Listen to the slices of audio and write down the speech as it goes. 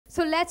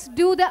So let's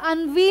do the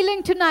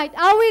unveiling tonight.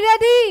 Are we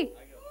ready?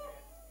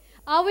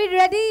 Are we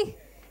ready?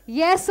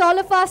 Yes, all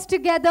of us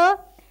together.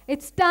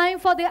 It's time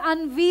for the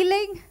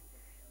unveiling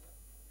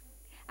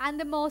and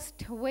the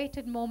most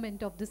awaited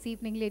moment of this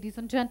evening, ladies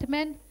and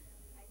gentlemen.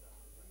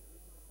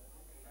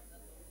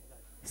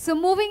 So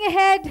moving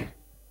ahead.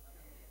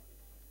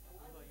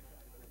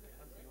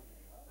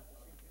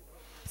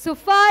 So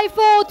 5,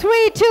 4,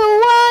 3, 2,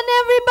 1.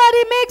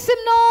 Everybody make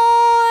some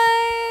noise.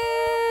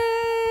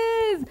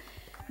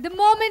 The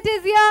moment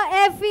is here.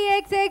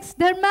 FEXX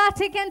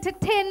Dramatic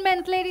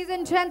Entertainment, ladies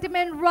and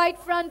gentlemen, right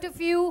front of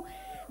you.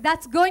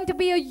 That's going to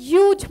be a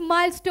huge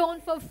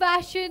milestone for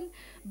fashion,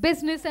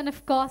 business, and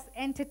of course,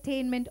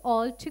 entertainment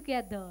all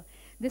together.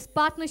 This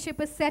partnership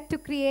is set to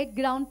create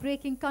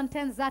groundbreaking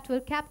contents that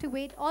will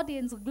captivate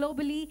audience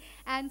globally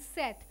and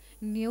set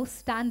new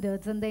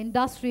standards in the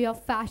industry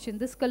of fashion.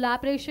 This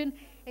collaboration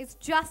is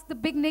just the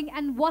beginning,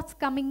 and what's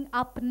coming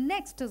up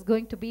next is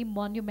going to be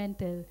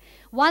monumental.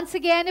 Once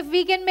again, if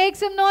we can make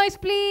some noise,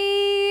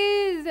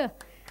 please.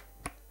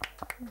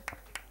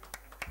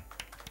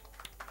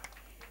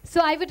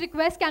 So I would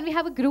request, can we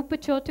have a group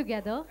picture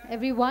together,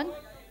 everyone?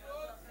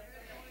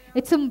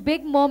 It's a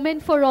big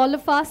moment for all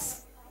of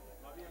us.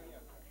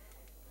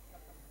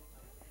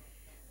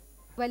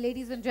 Well,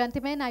 ladies and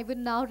gentlemen, I would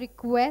now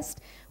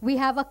request, we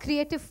have a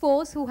creative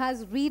force who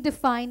has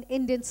redefined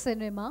Indian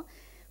cinema,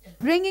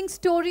 bringing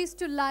stories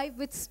to life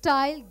with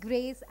style,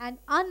 grace, and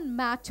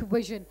unmatched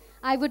vision.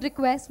 I would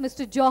request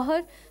Mr.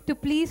 Johar to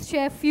please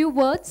share a few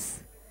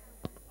words.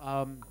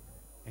 Thank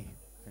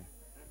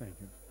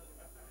you.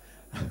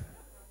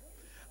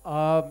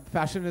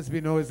 Fashion, as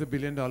we know, is a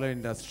billion-dollar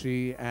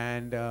industry,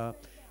 and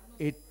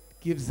it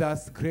gives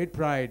us great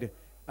pride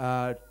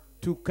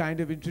to kind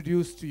of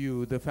introduce to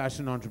you the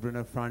Fashion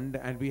Entrepreneur Fund,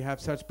 and we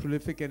have such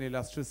prolific and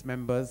illustrious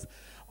members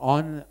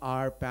on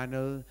our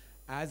panel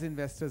as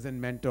investors and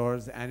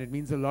mentors, and it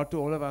means a lot to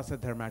all of us at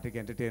Dramatic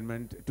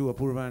Entertainment, to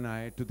Apurva and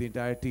I, to the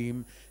entire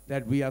team,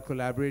 that we are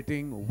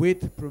collaborating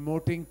with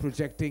promoting,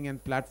 projecting,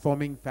 and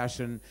platforming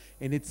fashion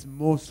in its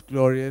most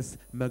glorious,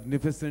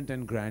 magnificent,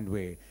 and grand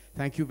way.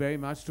 Thank you very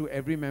much to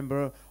every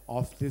member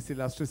of this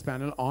illustrious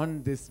panel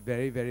on this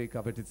very, very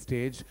coveted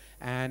stage,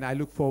 and I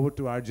look forward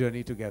to our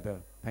journey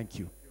together. Thank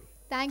you.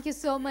 Thank you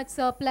so much,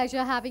 sir.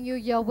 Pleasure having you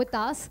here with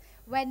us.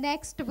 Where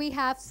next we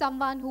have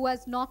someone who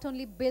has not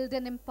only built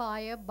an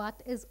empire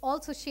but is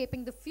also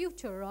shaping the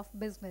future of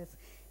business.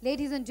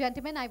 Ladies and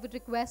gentlemen, I would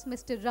request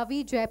Mr.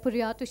 Ravi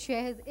Jaipuria to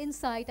share his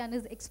insight and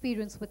his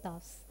experience with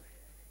us.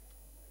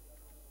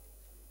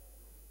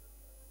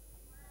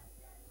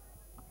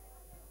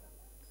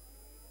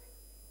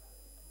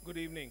 Good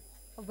evening.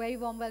 A very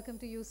warm welcome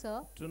to you,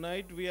 sir.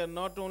 Tonight we are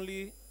not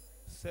only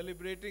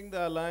celebrating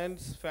the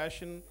Alliance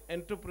Fashion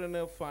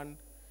Entrepreneur Fund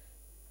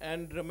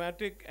and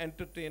Dramatic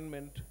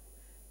Entertainment,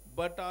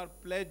 but our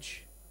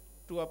pledge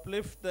to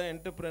uplift the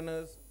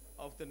entrepreneurs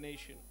of the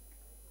nation.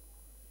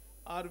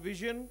 Our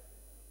vision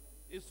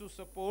is to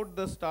support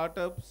the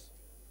startups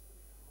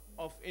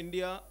of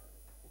India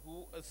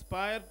who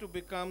aspire to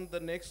become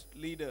the next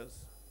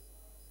leaders.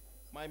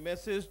 My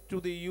message to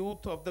the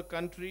youth of the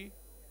country: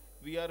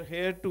 we are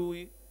here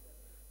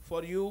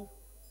for you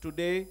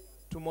today,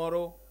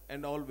 tomorrow,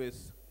 and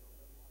always.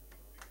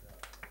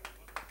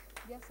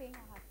 You're saying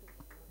I have to.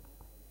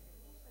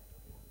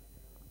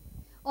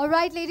 All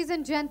right, ladies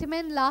and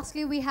gentlemen,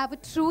 lastly, we have a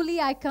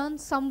truly icon,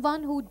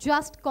 someone who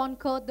just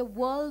conquered the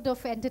world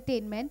of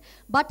entertainment,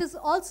 but is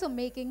also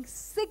making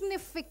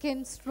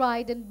significant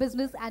stride in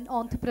business and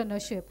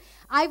entrepreneurship.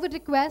 I would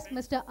request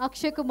Mr.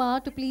 Akshay Kumar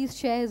to please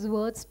share his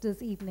words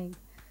this evening.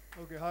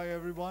 Okay, hi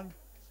everyone.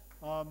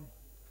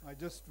 I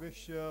just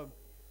wish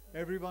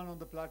everyone on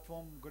the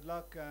platform good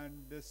luck, and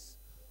this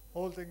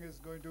whole thing is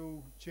going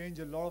to change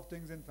a lot of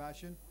things in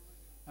fashion,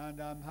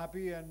 and I'm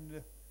happy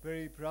and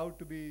very proud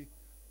to be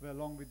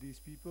along with these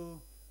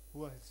people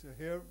who are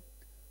here,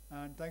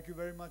 and thank you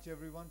very much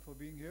everyone for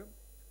being here,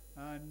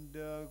 and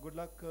good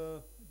luck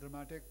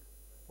Dramatic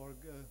for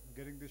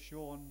getting this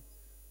show on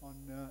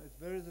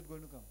where is it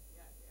going to come?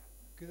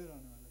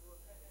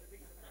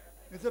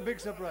 It's a big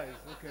surprise.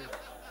 Okay,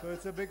 so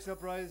it's a big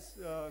surprise.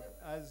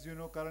 As you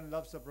know, Karan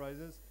loves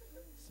surprises,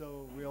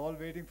 so we're all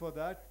waiting for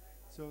that.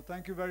 So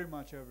thank you very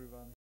much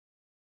everyone.